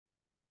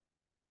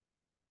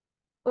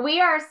We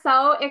are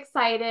so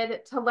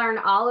excited to learn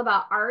all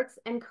about arts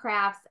and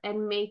crafts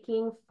and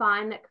making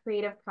fun,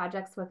 creative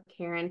projects with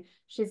Karen.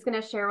 She's going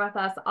to share with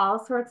us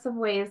all sorts of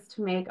ways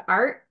to make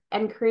art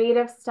and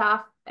creative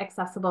stuff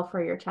accessible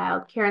for your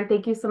child. Karen,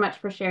 thank you so much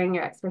for sharing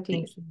your Thank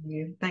expertise.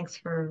 you. Thanks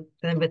for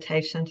the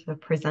invitation to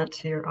present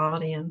to your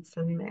audience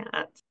and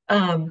Matt.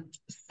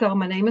 So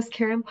my name is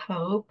Karen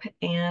Pope,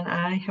 and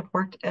I have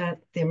worked at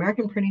the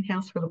American Printing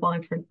House for the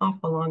Blind for an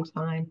awful long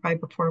time, probably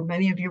before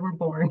many of you were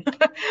born,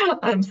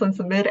 since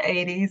the mid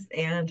 80s.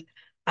 And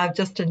I've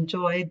just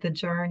enjoyed the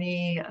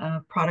journey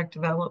of product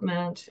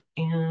development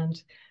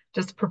and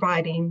just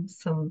providing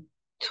some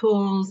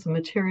tools and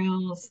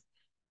materials,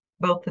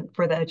 both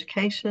for the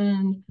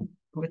education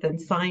within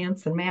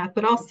science and math,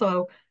 but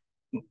also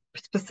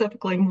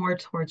specifically more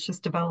towards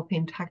just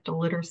developing tactile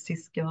literacy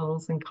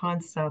skills and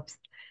concepts.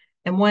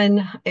 And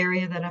one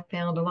area that I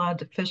found a lot of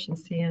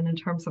deficiency in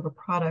terms of a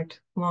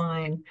product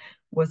line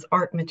was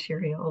art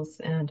materials.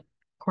 And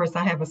of course,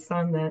 I have a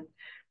son that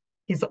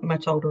he's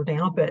much older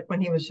now, but when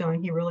he was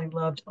young, he really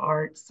loved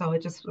art. So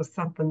it just was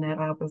something that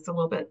I was a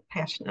little bit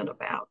passionate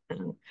about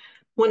and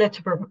wanted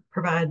to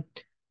provide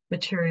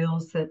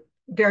materials that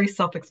very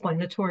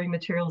self-explanatory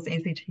materials,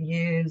 easy to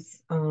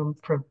use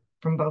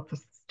from both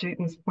the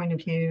student's point of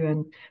view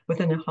and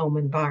within a home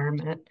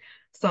environment.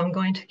 So I'm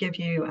going to give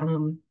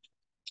you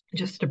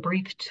just a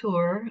brief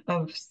tour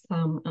of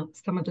some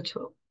of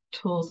the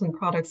tools and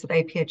products that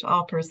APH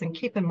offers. And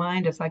keep in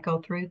mind as I go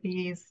through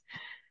these,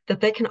 that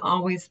they can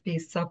always be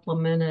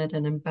supplemented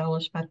and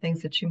embellished by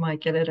things that you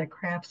might get at a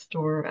craft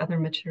store, other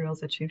materials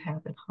that you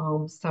have at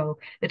home. So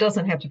it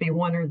doesn't have to be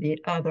one or the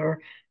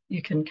other.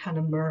 You can kind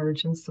of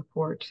merge and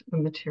support the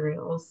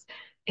materials.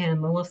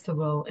 And Melissa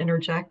will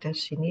interject as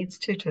she needs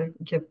to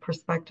give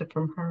perspective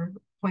from her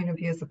point of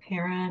view as a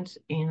parent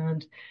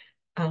and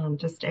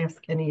just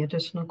ask any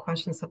additional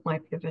questions that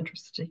might be of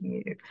interest to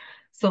you.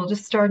 So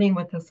just starting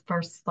with this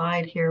first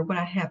slide here, what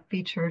I have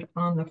featured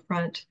on the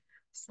front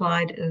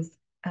slide is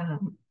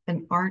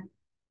an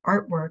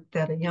artwork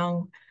that a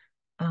young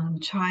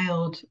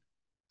child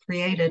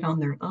created on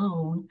their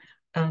own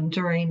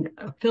during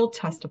a field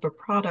test of a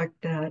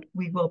product that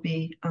we will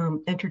be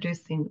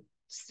introducing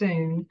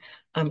soon.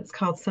 It's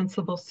called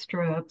Sensible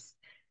Strips,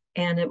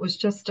 and it was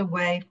just a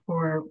way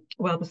for,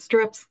 well, the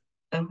strips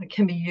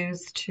can be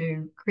used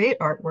to create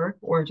artwork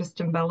or just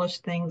embellish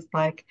things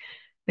like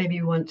maybe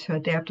you want to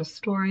adapt a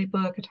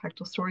storybook, a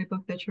tactile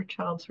storybook that your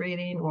child's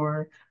reading,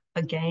 or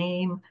a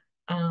game.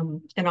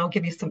 And I'll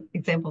give you some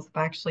examples of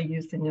actually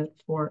using it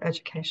for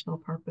educational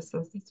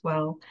purposes as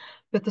well.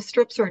 But the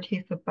strips are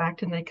adhesive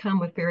backed and they come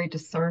with very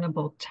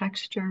discernible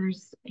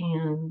textures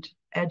and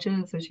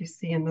edges, as you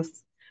see in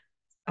this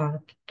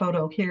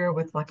photo here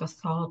with like a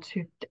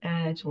saw-toothed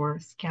edge or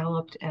a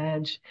scalloped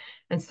edge.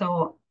 And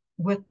so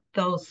with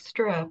those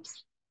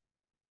strips,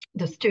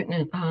 the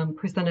student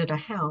presented a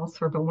house,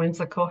 sort of a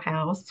whimsical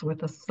house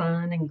with a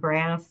sun and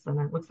grass,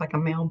 and it looks like a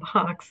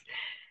mailbox.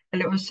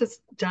 And it was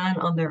just done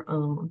on their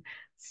own.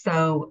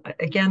 So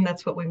again,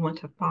 that's what we want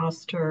to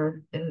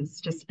foster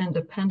is just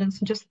independence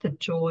and just the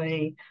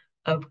joy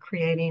of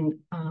creating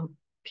a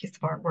piece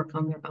of artwork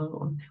on their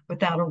own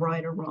without a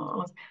right or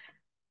wrong.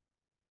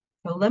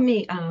 So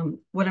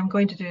what I'm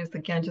going to do is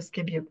again, just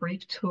give you a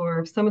brief tour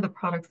of some of the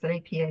products that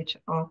APH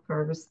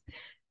offers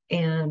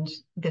and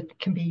that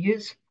can be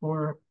used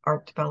for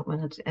art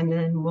development. And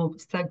then we'll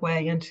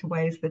segue into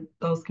ways that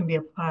those can be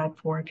applied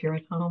for if you're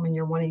at home and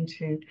you're wanting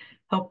to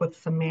help with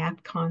some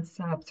math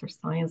concepts or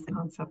science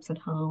concepts at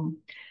home.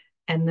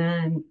 And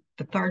then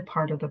the third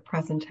part of the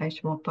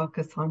presentation will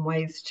focus on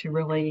ways to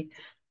really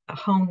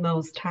hone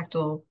those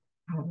tactile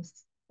uh,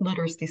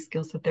 literacy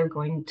skills that they're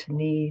going to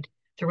need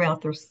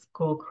throughout their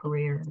school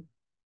career.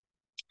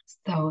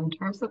 So in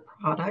terms of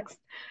products,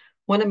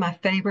 one of my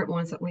favorite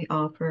ones that we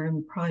offer,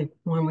 and probably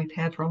one we've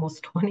had for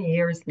almost 20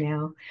 years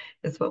now,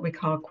 is what we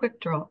call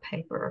quick draw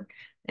paper.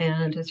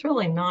 And it's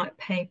really not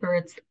paper,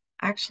 it's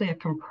actually a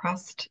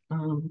compressed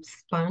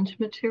sponge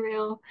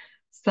material.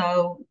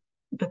 So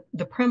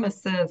the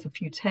premise is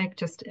if you take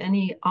just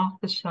any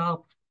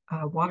off-the-shelf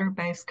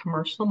water-based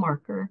commercial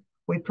marker,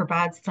 we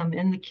provide some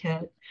in the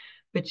kit,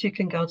 but you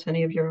can go to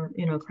any of your,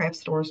 craft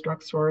stores,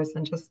 drugstores,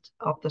 and just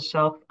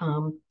off-the-shelf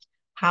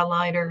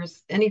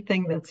highlighters,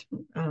 anything that's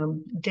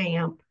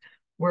damp,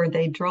 where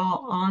they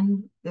draw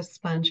on the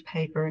sponge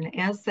paper. And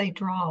as they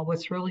draw,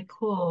 what's really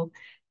cool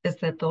is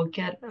that they'll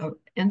get an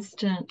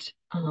instant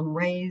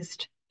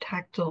raised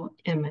tactile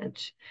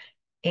image.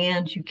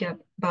 And you get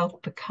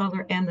both the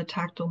color and the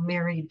tactile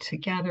married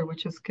together,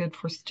 which is good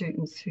for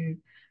students who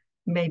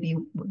maybe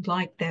would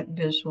like that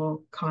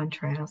visual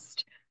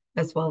contrast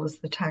as well as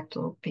the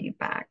tactile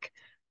feedback.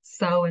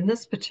 So in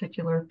this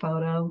particular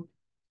photo,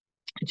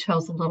 it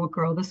shows a little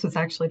girl. This was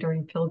actually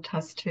during field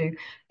test too.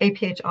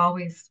 APH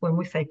always, when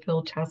we say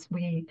field test,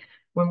 when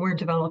we're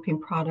developing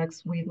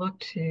products, we look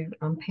to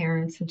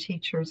parents and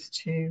teachers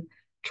to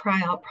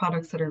try out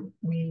products that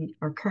we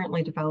are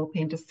currently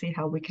developing to see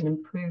how we can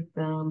improve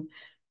them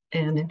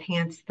and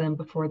enhance them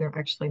before they're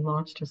actually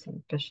launched as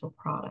an official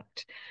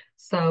product.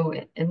 So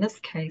in this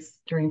case,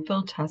 during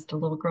field test, a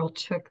little girl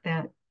took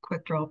that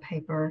quick draw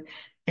paper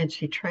and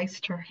she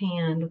traced her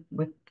hand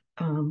with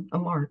a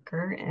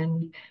marker,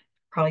 and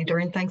probably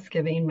during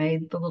Thanksgiving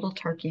made the little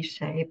turkey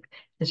shape.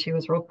 And she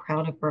was real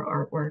proud of her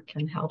artwork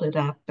and held it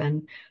up.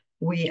 And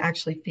we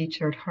actually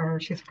featured her.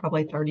 She's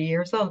probably 30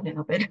 years old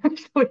now, but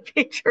we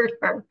featured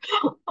her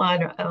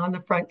on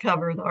the front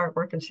cover of the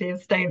artwork, and she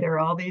has stayed there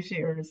all these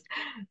years.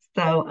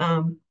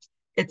 So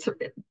it's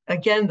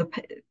again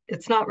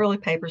it's not really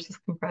paper, it's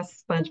just compressed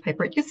sponge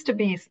paper. It used to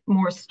be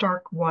more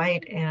stark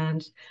white,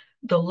 and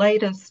the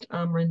latest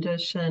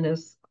rendition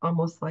is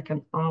almost like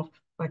an off,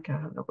 like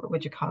a, what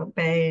would you call it,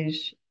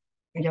 beige,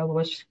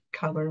 yellowish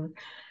color.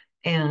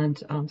 And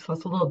so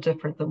it's a little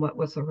different than what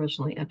was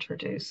originally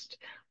introduced,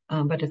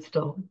 but it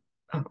still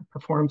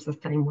performs the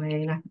same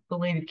way. And I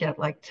believe you get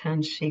like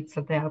 10 sheets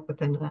of that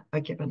within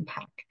a given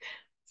pack.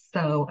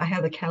 So I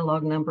have the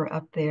catalog number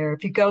up there.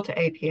 If you go to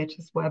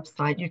APH's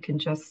website, you can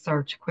just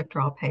search quick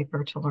draw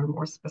paper to learn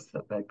more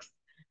specifics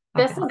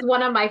This is about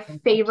one of my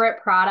it.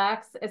 favorite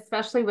products,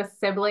 especially with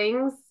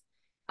siblings,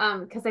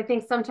 because I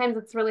think sometimes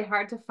it's really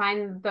hard to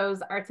find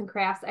those arts and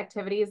crafts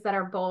activities that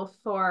are both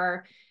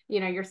for,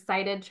 your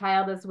sighted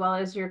child as well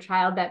as your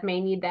child that may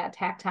need that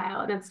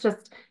tactile. And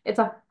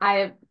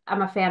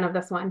I'm a fan of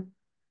this one.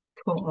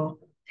 Cool.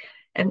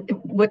 And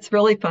what's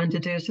really fun to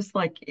do is just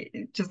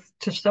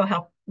to show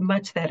how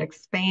much that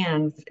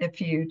expands. If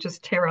you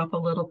just tear up a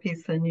little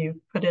piece and you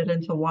put it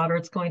into water,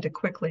 it's going to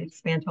quickly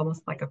expand to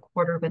almost like a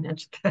quarter of an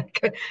inch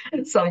thick.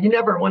 So you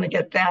never want to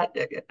get that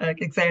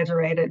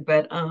exaggerated,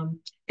 but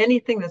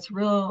anything that's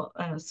real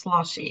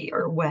sloshy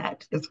or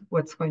wet is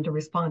what's going to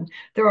respond.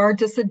 There are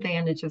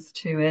disadvantages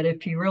to it.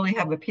 If you really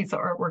have a piece of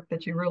artwork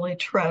that you really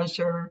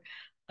treasure,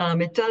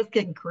 it does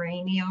get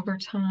grainy over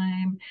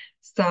time.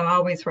 So I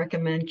always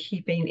recommend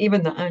keeping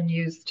even the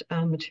unused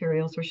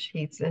materials or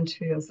sheets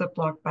into a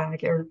Ziploc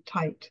bag,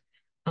 airtight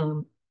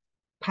um,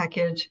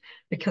 package,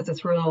 because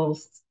it's real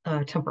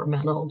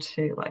temperamental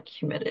to like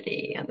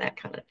humidity and that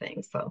kind of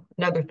thing. So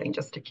another thing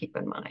just to keep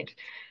in mind.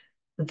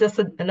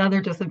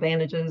 Another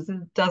disadvantage is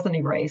it doesn't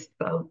erase.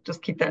 So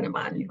just keep that in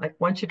mind. Like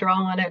once you draw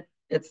on it,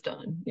 it's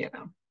done.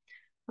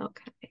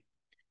 Okay.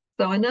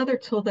 So another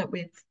tool that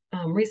we've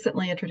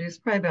recently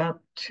introduced, probably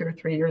about 2 or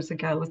 3 years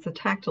ago, was the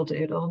Tactile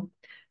Doodle.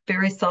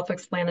 Very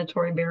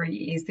self-explanatory, very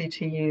easy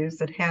to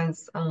use. It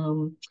has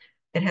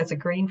a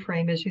green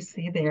frame, as you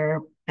see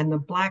there, and the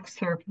black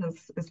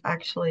surface is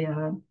actually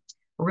a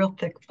real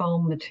thick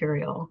foam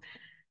material.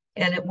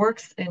 And it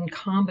works in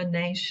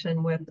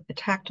combination with a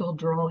tactile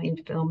drawing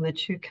film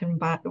that you can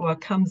buy. Well,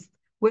 it comes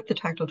with the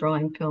tactile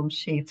drawing film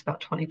sheets,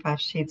 about 25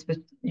 sheets, but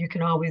you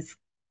can always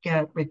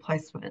get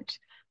replacement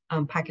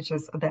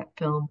packages of that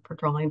film for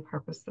drawing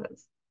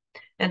purposes.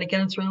 And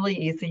again, it's really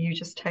easy. You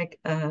just take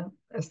a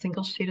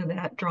single sheet of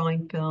that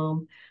drawing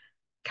film,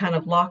 kind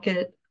of lock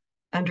it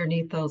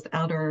underneath those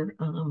outer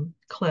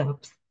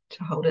clips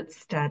to hold it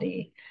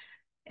steady.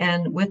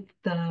 And with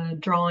the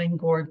drawing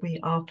board, we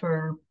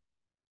offer,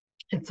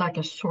 it's like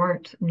a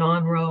short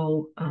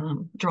non-roll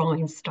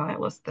drawing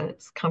stylus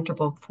that's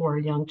comfortable for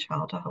a young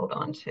child to hold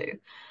on to.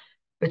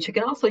 But you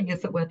can also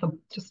use it with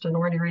just an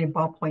ordinary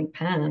ballpoint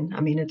pen. I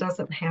mean, it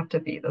doesn't have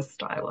to be the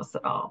stylus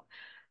at all.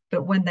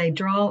 But when they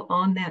draw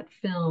on that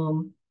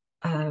film,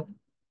 uh,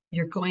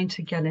 you're going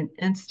to get an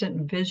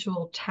instant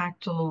visual,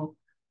 tactile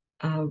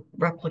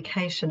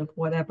replication of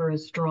whatever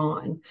is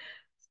drawn.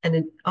 And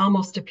it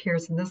almost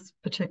appears in this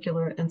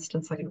particular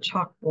instance like a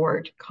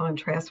chalkboard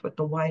contrast with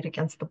the white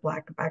against the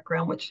black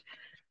background, which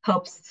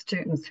helps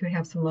students who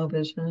have some low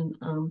vision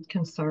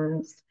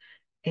concerns.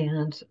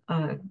 And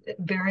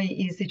very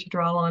easy to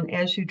draw on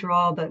as you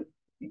draw.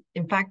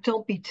 In fact,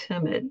 don't be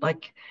timid.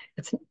 Like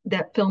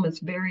that film is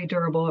very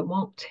durable. It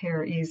won't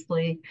tear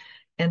easily.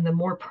 And the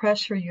more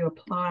pressure you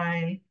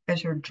apply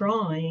as you're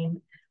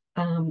drawing,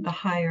 the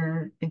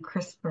higher and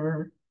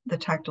crisper the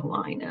tactile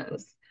line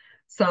is.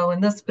 So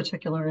in this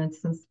particular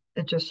instance,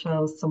 it just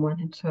shows someone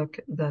who took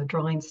the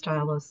drawing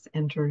stylus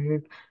and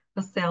drew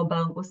a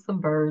sailboat with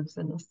some birds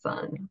and the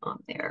sun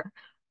on there.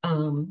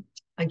 Um,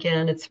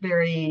 Again, it's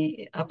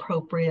very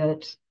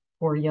appropriate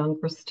for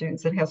younger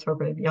students. It has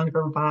sort of a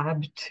younger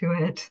vibe to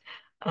it.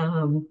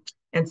 Um,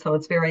 and so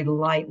it's very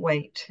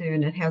lightweight too,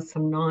 and it has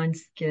some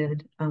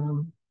non-skid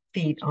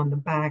feet on the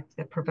back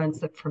that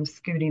prevents it from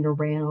scooting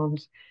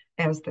around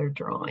as they're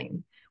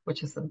drawing,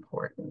 which is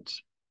important.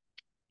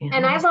 And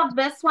And what I was love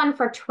this one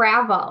for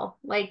travel,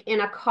 like in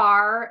a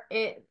car.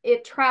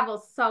 It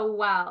travels so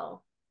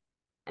well.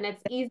 And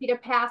it's easy to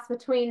pass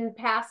between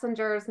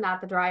passengers,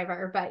 not the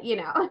driver, but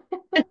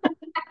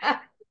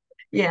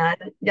Yeah,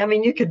 I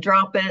mean, you could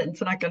drop it,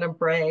 it's not going to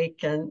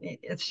break, and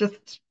it's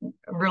just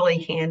really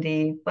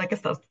handy. Like I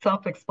said,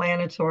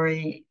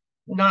 self-explanatory,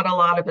 not a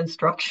lot of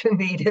instruction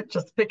needed.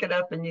 Just pick it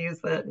up and use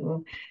it,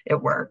 and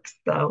it works.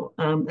 So,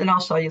 and I'll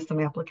show you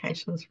some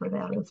applications for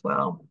that as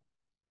well.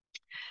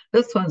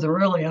 This one's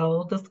really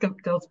old. This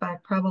goes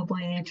back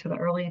probably to the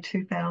early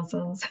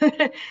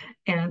 2000s.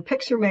 And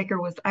Picture Maker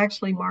was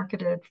actually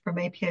marketed from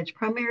APH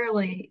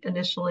primarily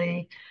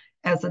initially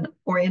as an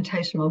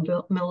orientation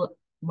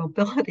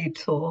mobility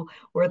tool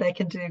where they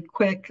can do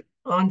quick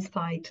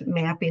on-site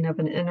mapping of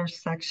an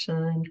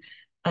intersection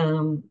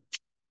um,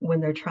 when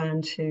they're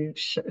trying to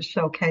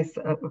showcase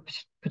a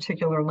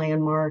particular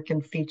landmark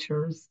and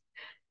features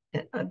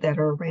that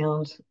are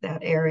around that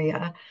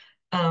area.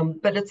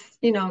 But it's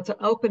an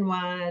open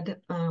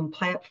wide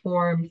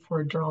platform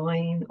for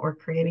drawing or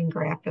creating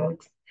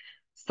graphics.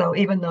 So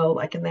even though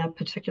like in that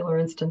particular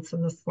instance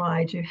in the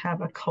slide, you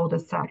have a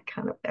cul-de-sac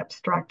kind of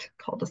abstract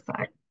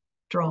cul-de-sac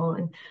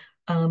drawn,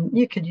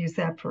 you could use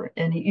that for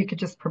you could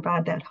just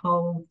provide that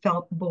whole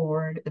felt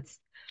board.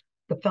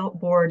 The felt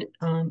board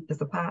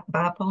is a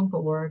bifold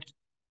board,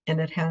 and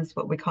it has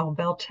what we call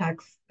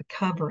Veltex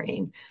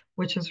covering,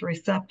 which is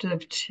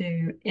receptive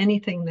to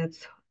anything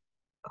that's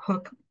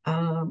hook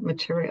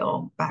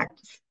material back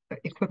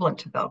equivalent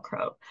to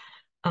Velcro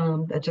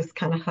that just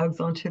kind of hugs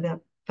onto that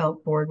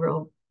felt board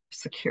real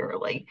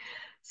securely.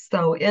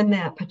 So in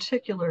that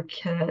particular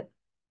kit,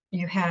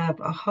 you have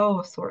a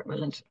whole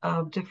assortment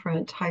of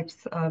different types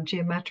of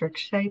geometric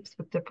shapes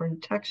with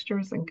different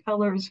textures and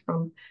colors,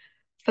 from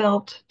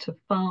felt to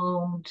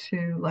foam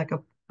to like a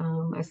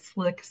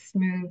slick,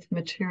 smooth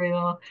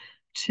material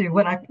to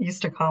what I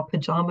used to call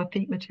pajama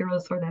feet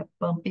materials, or that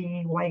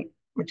bumpy white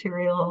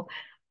material.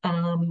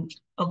 A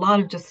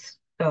lot of just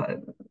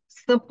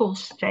simple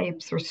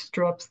shapes or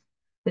strips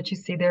that you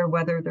see there,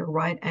 whether they're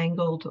right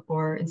angled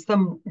or in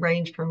some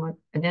range from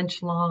an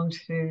inch long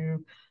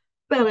to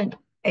about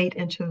 8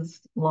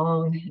 inches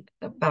long,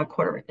 about a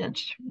quarter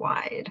inch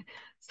wide.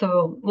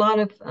 So a lot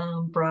of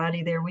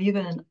variety there. We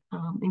even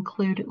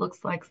include, it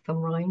looks like some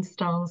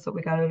rhinestones that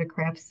we got at a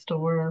craft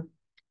store.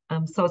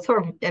 So it's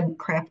sort of, and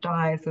craft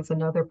dyes is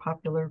another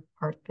popular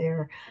part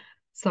there.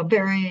 So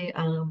very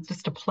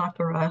just a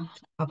plethora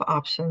of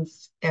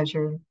options as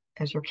your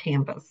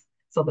canvas.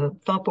 So the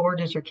felt board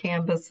is your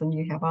canvas, and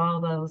you have all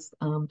those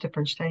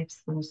different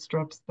shapes and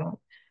strips that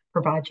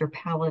provide your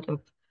palette of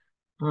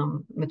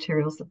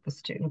materials that the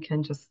student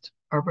can just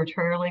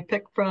arbitrarily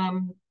pick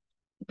from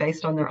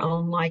based on their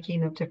own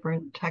liking of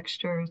different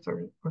textures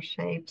or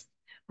shapes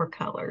or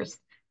colors,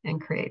 and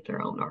create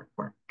their own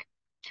artwork.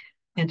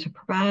 And to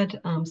provide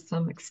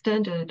some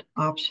extended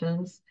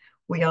options,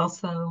 we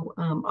also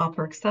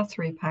offer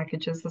accessory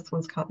packages. This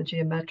one's called the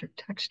Geometric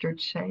Textured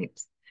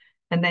Shapes.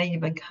 And they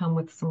even come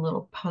with some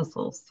little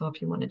puzzles. So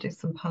if you want to do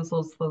some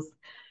puzzles,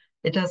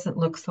 it doesn't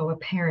look so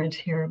apparent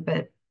here,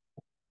 but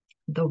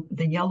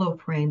the yellow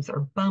frames are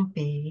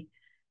bumpy,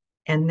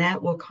 and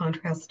that will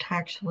contrast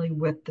tactually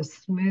with the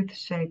smooth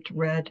shaped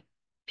red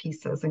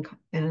pieces.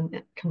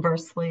 And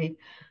conversely,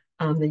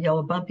 the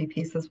yellow bumpy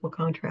pieces will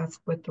contrast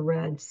with the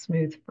red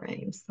smooth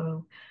frames.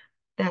 So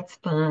that's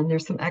fun.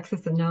 There's some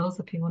X's and O's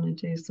if you want to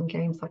do some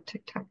games like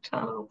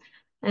tic-tac-toe.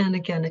 And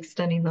again,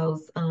 extending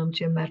those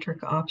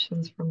geometric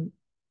options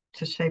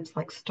to shapes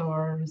like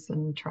stars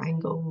and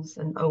triangles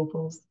and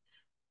ovals,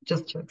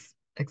 just to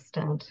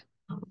extend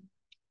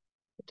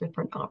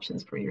different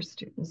options for your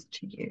students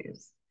to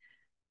use.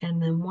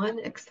 And then one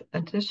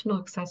additional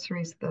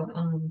accessory is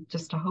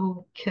just a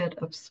whole kit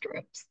of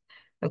strips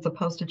as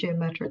opposed to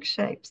geometric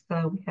shapes.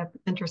 So we have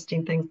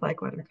interesting things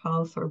like what I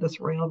call sort of this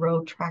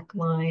railroad track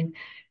line.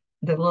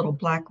 The little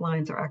black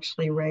lines are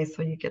actually raised,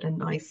 so you get a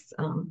nice,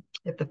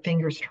 if the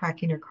finger's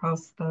tracking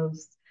across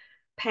those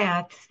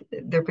paths,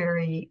 they're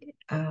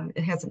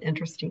it has an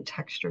interesting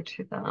texture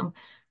to them.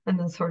 And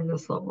then sort of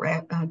this little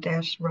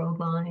dashed road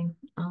line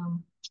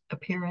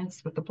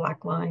appearance with the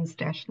black lines,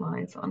 dashed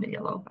lines on the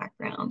yellow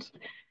background.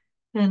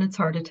 And it's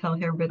hard to tell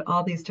here, but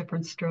all these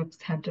different strips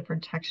have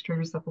different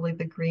textures. I believe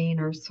the green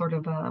are sort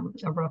of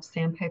a rough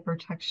sandpaper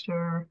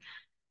texture.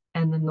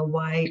 And then the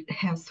white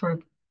has sort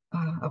of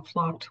a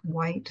flocked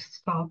white,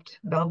 soft,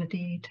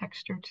 velvety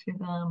texture to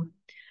them.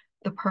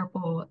 The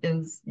purple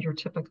is your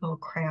typical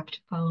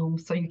craft foam.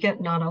 So you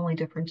get not only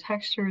different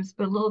textures,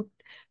 but a little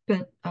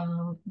bit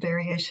of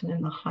variation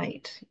in the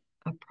height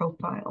of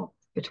profile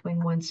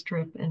between one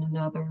strip and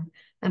another.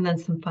 And then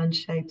some fun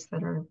shapes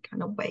that are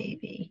kind of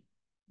wavy.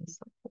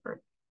 So